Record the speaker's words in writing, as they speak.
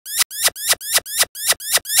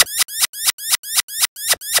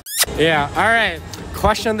Yeah, all right.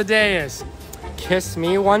 Question of the day is, kiss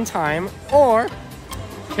me one time, or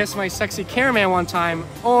kiss my sexy cameraman one time,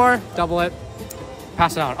 or double it,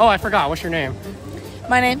 pass it on. Oh, I forgot. What's your name?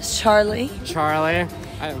 My name's Charlie. Charlie.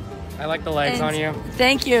 I like the legs on you.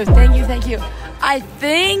 Thank you, thank you, thank you. I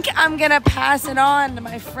think I'm gonna pass it on to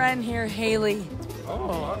my friend here, Haley.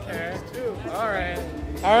 Oh, okay. All right.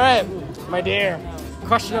 All right, my dear.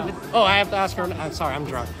 Question of the... Oh, I have to ask her... I'm sorry, I'm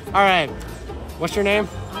drunk. All right. What's your name?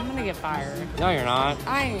 I'm gonna get fired. No, you're not.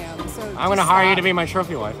 I am. So I'm gonna hire you to be my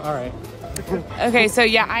trophy wife. All right. Okay, so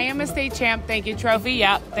yeah, I am a state champ. Thank you, trophy.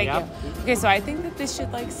 Yep, thank you. Okay, so I think that this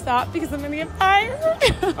should like stop because I'm gonna get fired.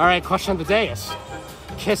 All right, question of the day is,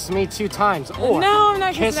 kiss me 2 times, or no, I'm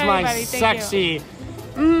not kiss my my sexy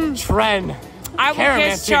trend I will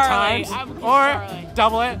cameraman kiss 2 Charlie. times, I will kiss or Charlie.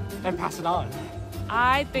 double it and pass it on.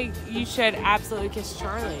 I think you should absolutely kiss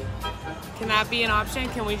Charlie. Can that be an option?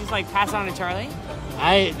 Can we just like pass it on to Charlie?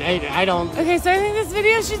 I don't. Okay, so I think this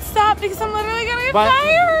video should stop because I'm literally gonna get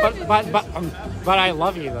fired. But I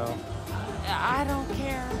love you though. I don't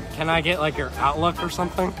care. Can I get like your Outlook or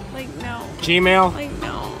something? Like no. Gmail? Like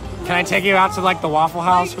no. Can I take you out to like the Waffle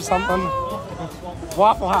House like, or something? No.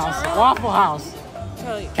 Waffle House. Charlie. Waffle House.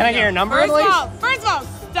 Charlie, Can I get your number at least? First of all,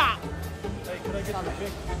 stop. Hey, can I get the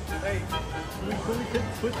pic? Hey, can we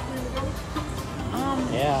switch screen again?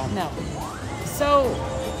 Yeah. No. So,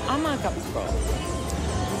 I'm not comfortable.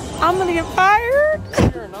 I'm gonna get fired.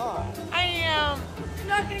 You're not. I am. She's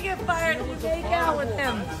not gonna get fired if you make out with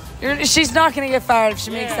him. She's not gonna get fired if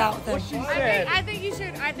she makes out with him. What she said. I think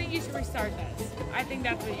you should restart this. I think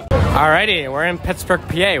that's what you. Alrighty, we're in Pittsburgh,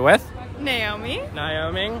 PA with Naomi.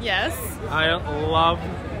 Naomi. Yes. I love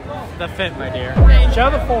the fit, my dear. Thank Show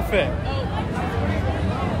the full fit. Oh.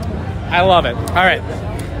 I love it. All right.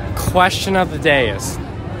 Question of the day is,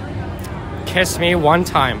 kiss me one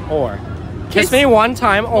time, or kiss me one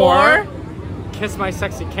time, or kiss my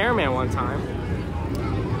sexy cameraman one time,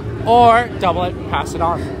 or double it, pass it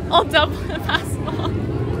on. I'll double and pass it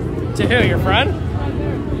on. To who? Your friend?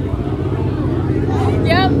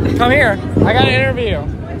 Yep. Come here. I got an interview.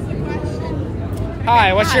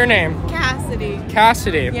 Hi, what's your name? Cassidy.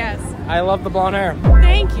 Cassidy. Yes. I love the blonde hair.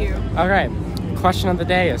 Thank you. All right. Question of the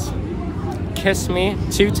day is, kiss me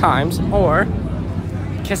 2 times, or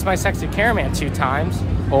kiss my sexy cameraman 2 times,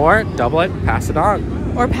 or double it, pass it on.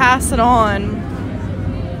 Or pass it on.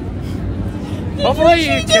 Hopefully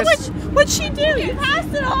you kiss. What'd she do? You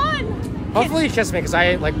passed it on. Hopefully you kiss me, because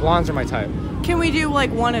I like blondes are my type. Can we do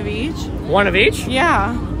like one of each? One of each?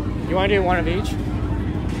 Yeah. You want to do one of each?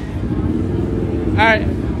 All right.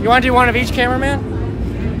 You want to do one of each, cameraman?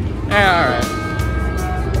 Yeah. All right.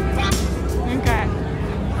 Okay.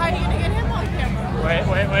 How are you gonna get him on camera?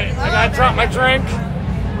 Wait. I gotta drop my drink.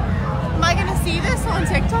 Am I gonna see this on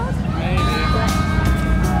TikTok? Maybe.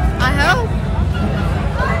 I hope.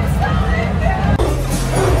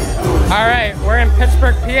 All right. We're in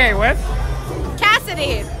Pittsburgh, PA with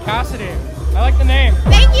Cassidy. Cassidy. I like the name.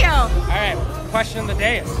 Thank you. All right. Question of the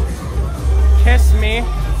day is, kiss me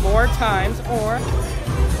 4 times, or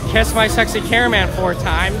kiss my sexy cameraman 4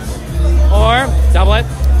 times, or double it,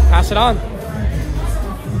 pass it on.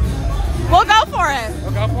 We'll go for it.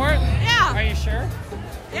 We'll go for it? Yeah. Are you sure?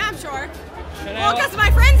 Yeah, I'm sure. Should Well, because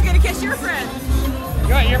my friend's gonna kiss your friend.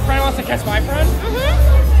 Your friend wants to kiss my friend? Mm-hmm.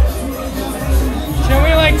 Should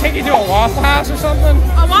we like take you to a Waffle House or something?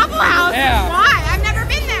 A Waffle House? Yeah. Why? I've never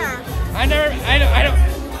been there. I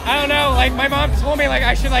don't know. Like my mom told me like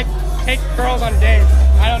I should like take girls on dates.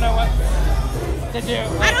 I don't know what to do.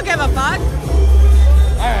 Like, I don't give a fuck.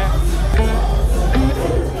 all right.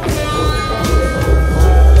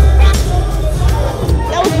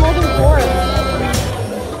 That was more than 4.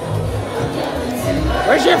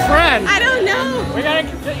 Where's your friend? I don't know. We gotta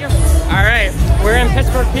get your. All right, we're in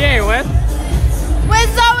Pittsburgh, PA with With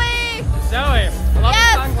Zoe. Zoe. I love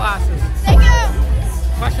the sunglasses. Thank you.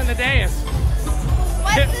 Question of the day is.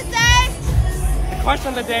 What's the day? The question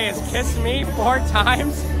of the day is, kiss me 4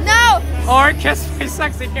 times, No. or kiss my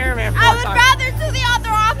sexy cameraman 4 I would times. rather do the other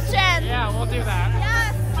option. Yeah, we'll do that.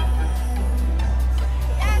 Yes.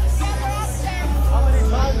 Yes, the other option. How many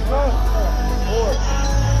times, bro?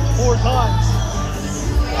 4 times.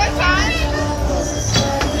 4 times?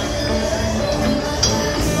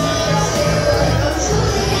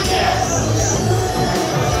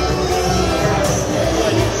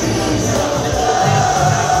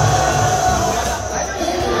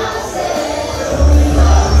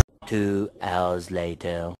 2 hours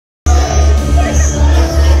later.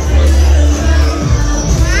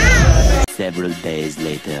 Several days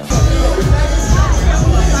later.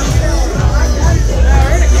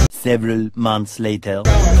 Several months later.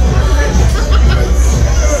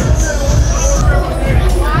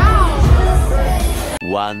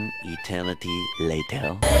 One eternity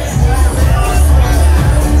later.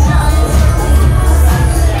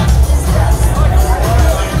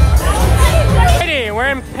 We're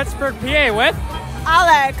in Pittsburgh, PA with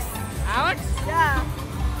Alex. Alex. Yeah.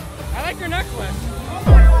 I like your necklace. Oh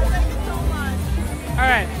my God, thank you so much. All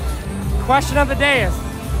right. Question of the day is: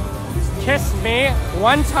 kiss me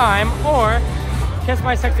one time, or kiss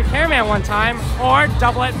my sexy cameraman one time, or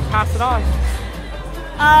double it and pass it on.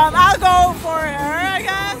 I'll go for her, I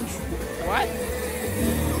guess. What?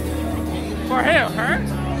 For who? Her?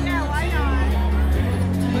 Yeah, why not?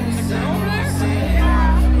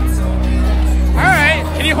 All right.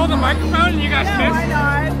 Can you hold the microphone and you guys Yeah, kiss? why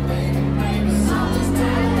not?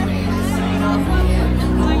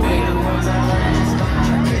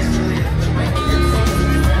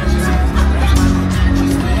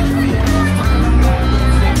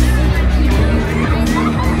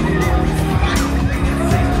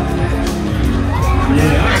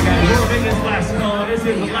 This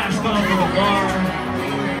is the last call for the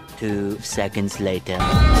bar. 2 seconds later.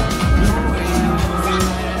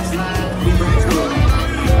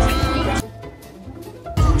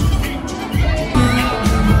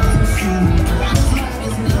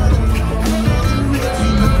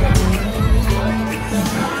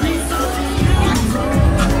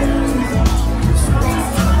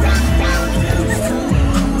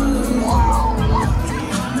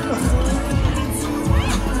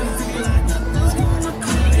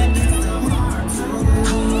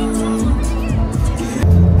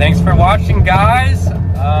 Thanks for watching, guys.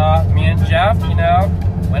 Me and Jeff, you know,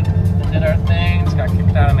 went and did our things, got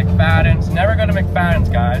kicked out of McFadden's. Never go to McFadden's,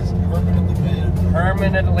 guys. Permanently banned.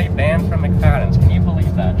 Permanently banned from McFadden's. Can you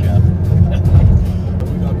believe that, Jeff? We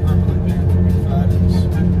got permanently banned from McFadden's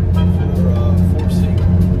for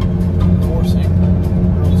forcing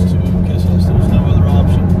girls to kiss us. There's no other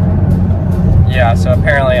option. Yeah, so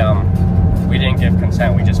apparently, we didn't give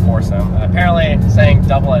consent, we just forced them. Apparently, saying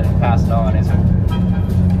double it and pass it on isn't.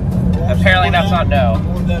 Apparently, that's not no.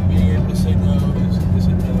 Or them being able to say no is a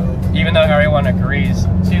no. Even though everyone agrees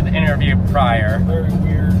to the interview prior. Very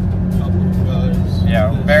weird couple of guys.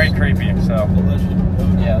 Yeah, very creepy, so. Alleged.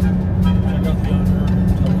 Yeah. Check out the owner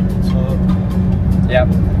and tell him what's up. Yep.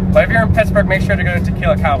 But if you're in Pittsburgh, make sure to go to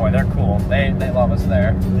Tequila Cowboy. They're cool. They love us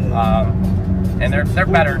there. And they're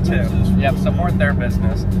better too. Yep, support their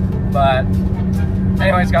business. But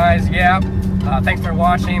anyways, guys, yeah. Thanks for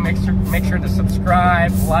watching. Make sure to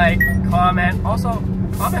subscribe, like, comment. Also,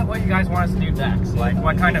 comment what you guys want us to do next. Like,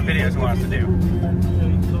 what kind of videos you want us to do.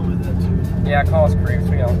 Yeah, call us creeps.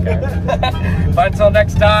 We don't care. But until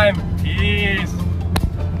next time, peace.